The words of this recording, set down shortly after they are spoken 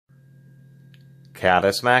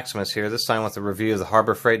Caddis Maximus here, this time with a review of the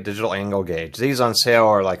Harbor Freight Digital Angle Gauge. These on sale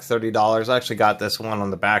are like $30. I actually got this one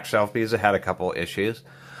on the back shelf because it had a couple issues.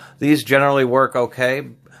 These generally work okay.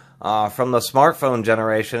 From the smartphone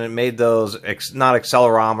generation, it made those, not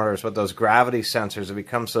accelerometers, but those gravity sensors have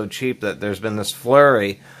become so cheap that there's been this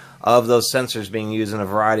flurry of those sensors being used in a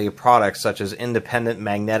variety of products, such as independent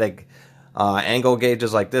magnetic angle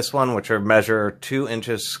gauges like this one, which measure 2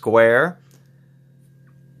 inches square,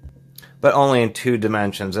 but only in 2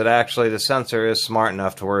 dimensions. The sensor is smart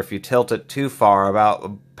enough to where if you tilt it too far,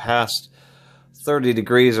 about past 30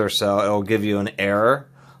 degrees or so, it'll give you an error,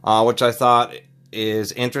 which I thought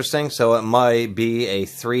is interesting. So it might be a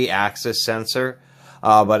 3-axis sensor,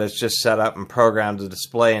 but it's just set up and programmed to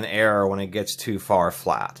display an error when it gets too far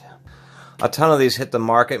flat. A ton of these hit the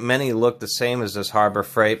market. Many look the same as this Harbor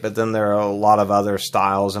Freight, but then there are a lot of other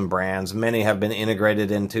styles and brands. Many have been integrated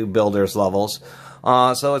into builders levels,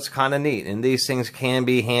 so it's kind of neat. And these things can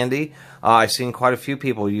be handy. I've seen quite a few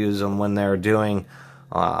people use them when they're doing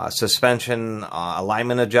suspension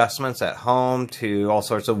alignment adjustments at home to all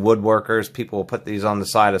sorts of woodworkers. People will put these on the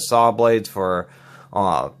side of saw blades for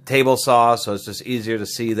table saws, so it's just easier to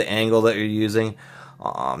see the angle that you're using.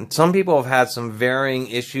 Some people have had some varying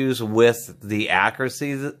issues with the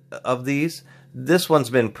accuracy of these. This one's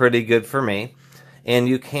been pretty good for me, and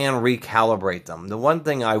you can recalibrate them. The one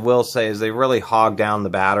thing I will say is they really hog down the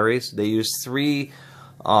batteries. They use 3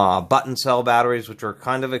 button cell batteries, which are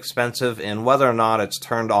kind of expensive, and whether or not it's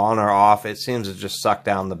turned on or off, it seems to just suck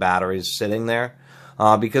down the batteries sitting there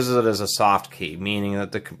because it is a soft key, meaning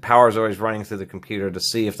that the power is always running through the computer to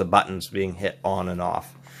see if the button's being hit on and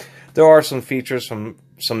off. There are some features from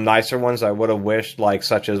some nicer ones I would have wished, like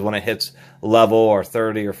such as when it hits level or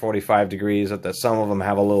 30 or 45 degrees, that some of them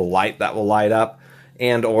have a little light that will light up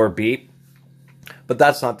and or beep. But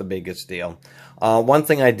that's not the biggest deal. One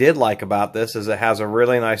thing I did like about this is it has a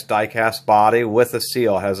really nice die-cast body with a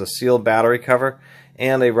seal. It has a sealed battery cover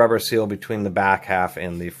and a rubber seal between the back half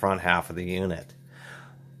and the front half of the unit.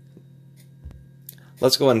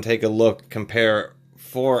 Let's go ahead and take a look, compare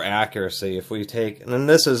for accuracy. If we take, and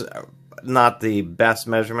this is not the best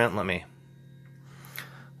measurement,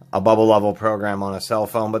 a bubble level program on a cell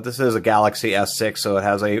phone, but this is a Galaxy S6, so it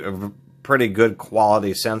has a pretty good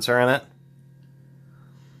quality sensor in it.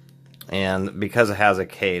 And because it has a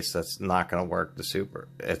case, that's not going to work the super.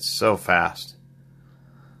 It's so fast.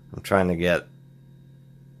 I'm trying to get...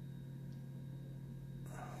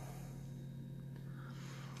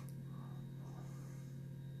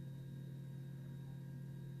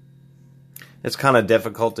 It's kind of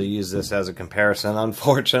difficult to use this as a comparison.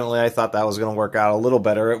 Unfortunately, I thought that was going to work out a little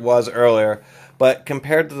better. It was earlier. But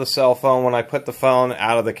compared to the cell phone, when I put the phone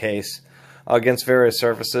out of the case against various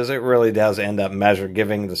surfaces, it really does end up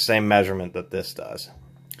giving the same measurement that this does.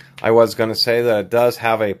 I was going to say that it does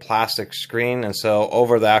have a plastic screen, and so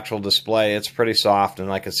over the actual display, it's pretty soft,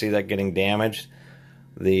 and I could see that getting damaged.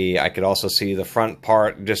 I could also see the front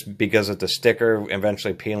part, just because of the sticker,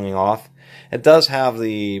 eventually peeling off. It does have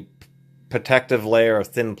the protective layer of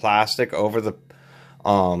thin plastic over the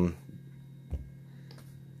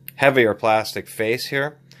heavier plastic face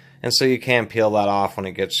here, and so you can peel that off when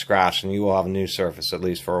it gets scratched, and you will have a new surface at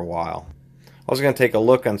least for a while. I was going to take a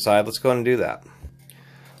look inside. Let's go ahead and do that.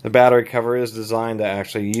 The battery cover is designed to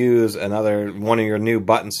actually use one of your new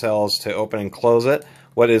button cells to open and close it.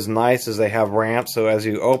 What is nice is they have ramps, so as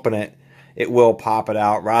you open it, it will pop it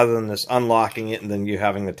out rather than just unlocking it and then you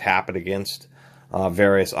having to tap it against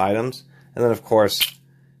various items. And then, of course,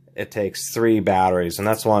 it takes 3 batteries, and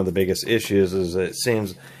that's one of the biggest issues, is it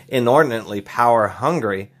seems inordinately power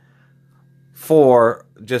hungry for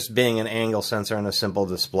just being an angle sensor and a simple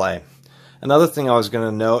display. Another thing I was going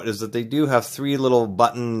to note is that they do have 3 little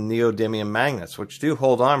button neodymium magnets, which do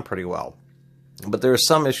hold on pretty well. But there is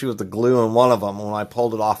some issue with the glue in one of them. When I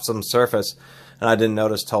pulled it off some surface, and I didn't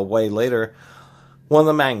notice till way later, one of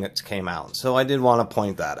the magnets came out. So I did want to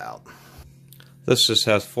point that out. This just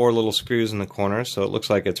has 4 little screws in the corners, so it looks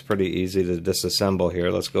like it's pretty easy to disassemble here.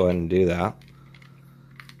 Let's go ahead and do that.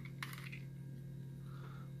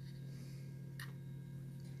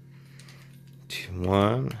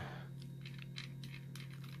 One.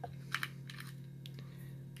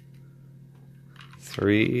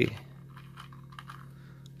 Three.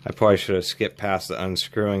 I probably should have skipped past the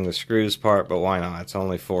unscrewing the screws part, but why not? It's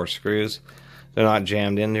only 4 screws. They're not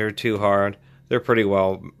jammed in there too hard. They're pretty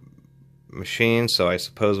well machined, so I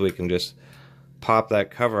suppose we can just pop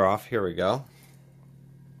that cover off. Here we go.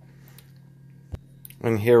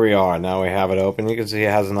 And here we are. Now we have it open. You can see it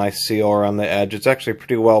has a nice seal around the edge. It's actually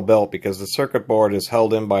pretty well built because the circuit board is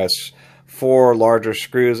held in by 4 larger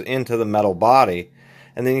screws into the metal body.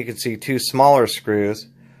 and then you can see 2 smaller screws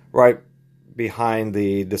right behind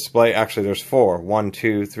the display. Actually, there's 4. 1,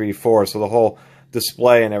 2, 3, 4. So the whole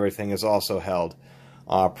display and everything is also held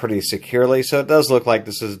pretty securely. So it does look like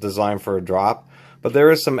this is designed for a drop. But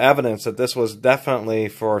there is some evidence that this was definitely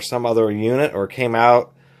for some other unit, or came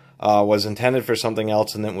out, was intended for something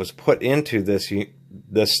else, and then was put into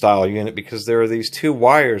this style unit, because there are these 2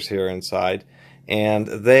 wires here inside, and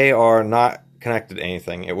they are not connected to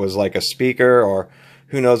anything. It was like a speaker, or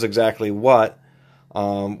who knows exactly what,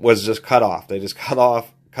 was just cut off. They just cut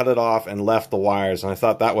it off and left the wires, and I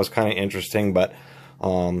thought that was kind of interesting, but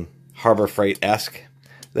Harbor Freight-esque.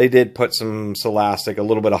 They did put some Celastic, a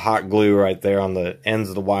little bit of hot glue right there on the ends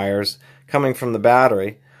of the wires coming from the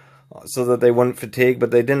battery, so that they wouldn't fatigue,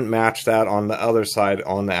 but they didn't match that on the other side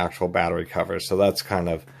on the actual battery cover, so that's kind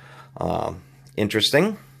of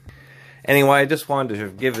interesting. Anyway, I just wanted to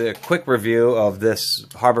give a quick review of this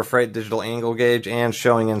Harbor Freight digital angle gauge, and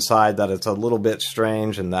showing inside that it's a little bit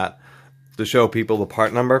strange, and that to show people the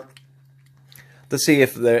part number, to see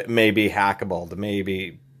if it may be hackable, to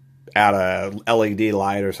maybe add a LED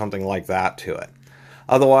light or something like that to it.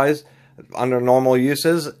 Otherwise, under normal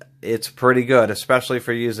uses, it's pretty good, especially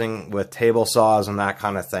for using with table saws and that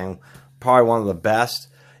kind of thing. Probably one of the best.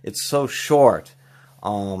 It's so short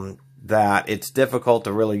that it's difficult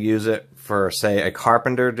to really use it for, say, a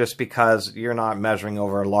carpenter, just because you're not measuring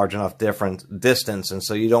over a large enough distance, and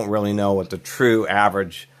so you don't really know what the true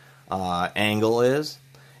average angle is.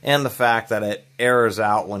 And the fact that it errors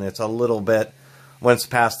out when it's a little bit, when it's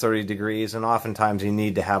past 30 degrees, and oftentimes you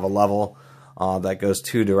need to have a level that goes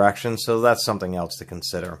 2 directions, so that's something else to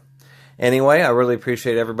consider. Anyway, I really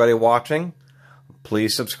appreciate everybody watching.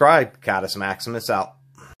 Please subscribe. Catus Maximus out.